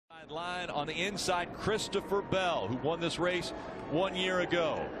Line on the inside, Christopher Bell, who won this race 1 year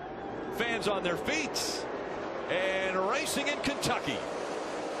ago. Fans on their feet and racing in Kentucky.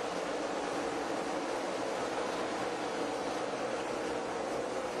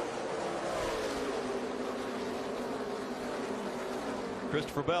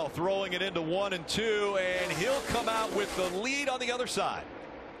 Christopher Bell throwing it into 1 and 2, and he'll come out with the lead on the other side.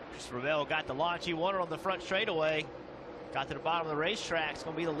 Christopher Bell got the launch he wanted on the front straightaway. Got to the bottom of the racetrack. It's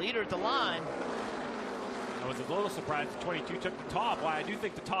going to be the leader at the line. I was a little surprised the 22 took the top. Why I do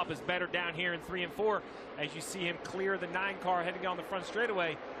think the top is better down here in 3 and 4 as you see him clear the 9 car heading down the front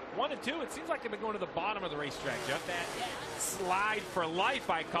straightaway. 1 and 2, it seems like they've been going to the bottom of the racetrack, Jeff. That slide for life,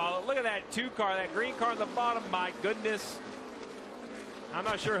 I call it. Look at that 2 car, that green car on the bottom. My goodness. I'm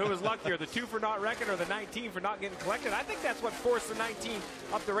not sure who was luckier, the 2 for not wrecking or the 19 for not getting collected. I think that's what forced the 19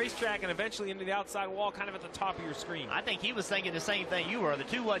 up the racetrack and eventually into the outside wall, kind of at the top of your screen. I think he was thinking the same thing you were. The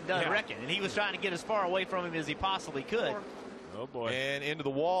 2 wasn't done wrecking, and he was trying to get as far away from him as he possibly could. Oh, boy. And into the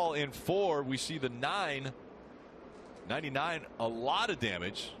wall in 4, we see the 9. 99, a lot of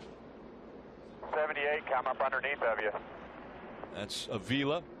damage. 78, come up underneath of you. That's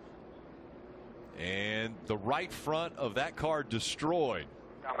Avila. And the right front of that car destroyed.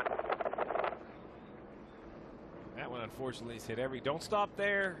 Coming. That one unfortunately is hit every. Don't stop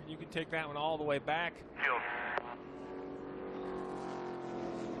there. You can take that one all the way back. Field.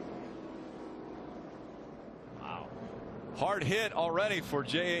 Wow. Hard hit already for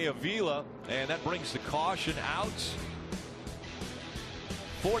J.A. Avila, and that brings the caution out.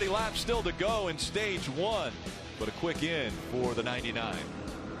 40 laps still to go in stage 1, but a quick in for the 99.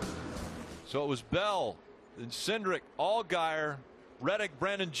 So it was Bell, then Cindric, Allgaier, Reddick,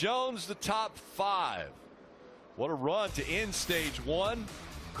 Brandon Jones, the top 5. What a run to end stage 1.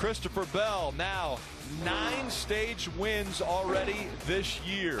 Christopher Bell now 9 stage wins already this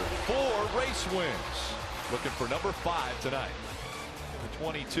year. 4 race wins. Looking for number 5 tonight. The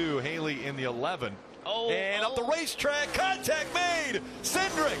 22, Haley in the 11. Up the racetrack, contact made.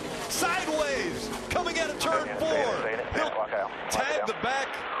 Cindric sideways, coming out of turn 4. He'll tag the back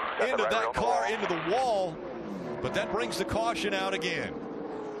into that car, into the wall, but that brings the caution out again.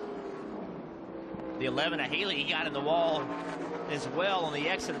 The 11 of Haley, he got in the wall as well on the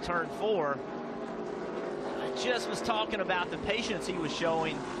exit of turn 4. I just was talking about the patience he was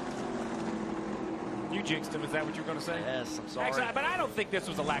showing. You jinxed him, is that what you were going to say? Yes, I'm sorry. Actually, but I don't think this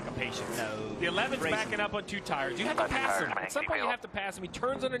was a lack of patience. No. The 11's backing up on 2 tires. You have to pass him. At some point you have to pass him. He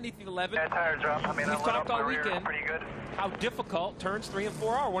turns underneath the 11. That tire drop. I mean, we've talked all weekend pretty good. how difficult turns 3 and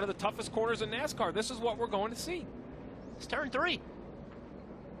 4 are. One of the toughest corners in NASCAR. This is what we're going to see. It's turn 3.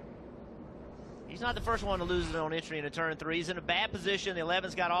 He's not the first one to lose it on entry into turn 3. He's in a bad position. The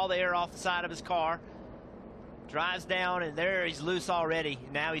 11's got all the air off the side of his car. Drives down, and there he's loose already.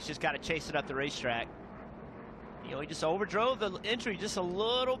 Now he's just got to chase it up the racetrack. You know, he just overdrove the entry just a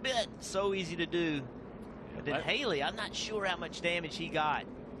little bit. So easy to do. But then Haley, I'm not sure how much damage he got.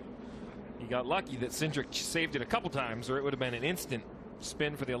 He got lucky that Cindric saved it a couple times, or it would have been an instant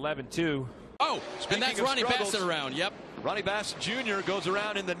spin for the 11 too. Oh, and that's Ronnie Bassett around. Yep. Ronnie Bassett Jr. goes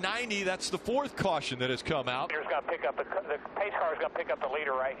around in the 90. That's the 4th caution that has come out. Here's got to pick up the pace car is going to pick up the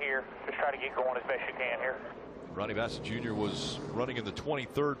leader right here. Just try to get going as best you can here. Ronnie Bassett Jr. was running in the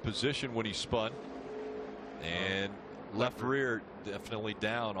 23rd position when he spun. And left rear definitely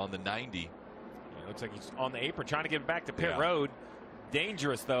down on the 90. Yeah, looks like he's on the apron trying to get back to pit road.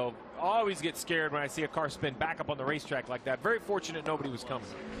 Dangerous, though. Always get scared when I see a car spin back up on the racetrack like that. Very fortunate nobody was coming.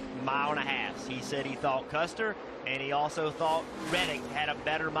 1.5 miles. He said he thought Custer, and he also thought Reddick had a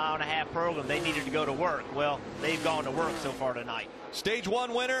better 1.5 mile program. They needed to go to work. Well, they've gone to work so far tonight. Stage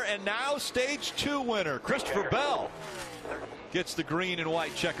 1 winner, and now stage 2 winner. Christopher Bell gets the green and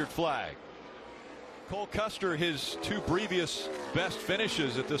white checkered flag. Cole Custer, his 2 previous best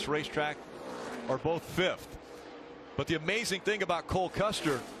finishes at this racetrack are both 5th. But the amazing thing about Cole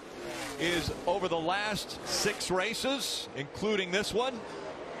Custer is over the last 6 races, including this one,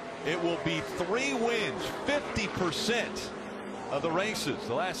 it will be 3 wins, 50% of the races.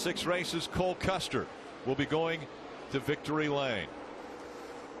 The last 6 races, Cole Custer will be going to victory lane.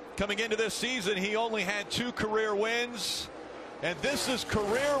 Coming into this season, he only had 2 career wins. And this is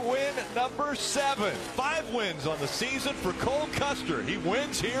career win number 7. 5 wins on the season for Cole Custer. He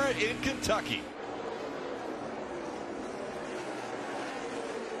wins here in Kentucky.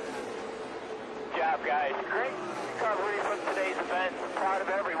 Good job, guys. Great recovery from today's event. Proud of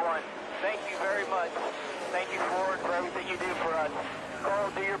everyone. Thank you very much. Thank you, Ford, for everything you do for us. Cole,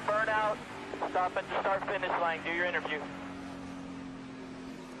 do your burnout. Stop at the start-finish line. Do your interview.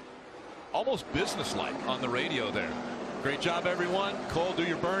 Almost businesslike on the radio there. Great job, everyone. Cole, do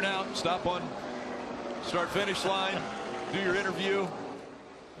your burnout. Stop on start-finish line. Do your interview.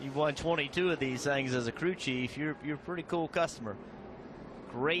 You've won 22 of these things as a crew chief. You're a pretty cool customer.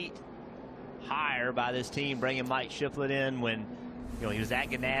 Great hire by this team, bringing Mike Shiflett in when he was at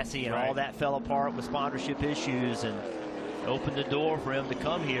Ganassi and all that fell apart with sponsorship issues, and opened the door for him to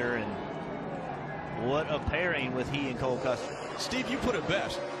come here. And what a pairing with he and Cole Custer. Steve, you put it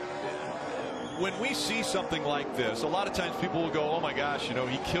best. When we see something like this, a lot of times people will go, oh my gosh,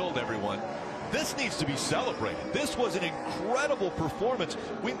 he killed everyone. This needs to be celebrated. This was an incredible performance.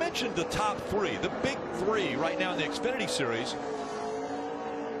 We mentioned the top three, the big three right now in the Xfinity Series.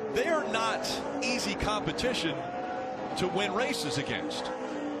 They are not easy competition to win races against.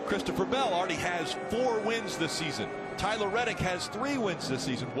 Christopher Bell already has 4 wins this season. Tyler Reddick has 3 wins this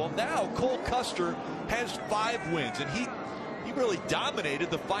season. Well, now Cole Custer has 5 wins, and he really dominated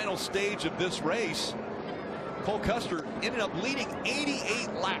the final stage of this race. Cole Custer ended up leading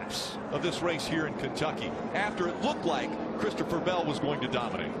 88 laps of this race here in Kentucky after it looked like Christopher Bell was going to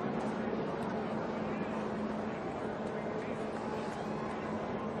dominate.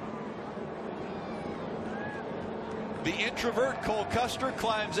 The introvert Cole Custer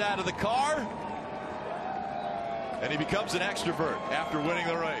climbs out of the car, and he becomes an extrovert after winning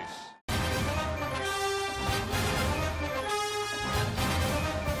the race.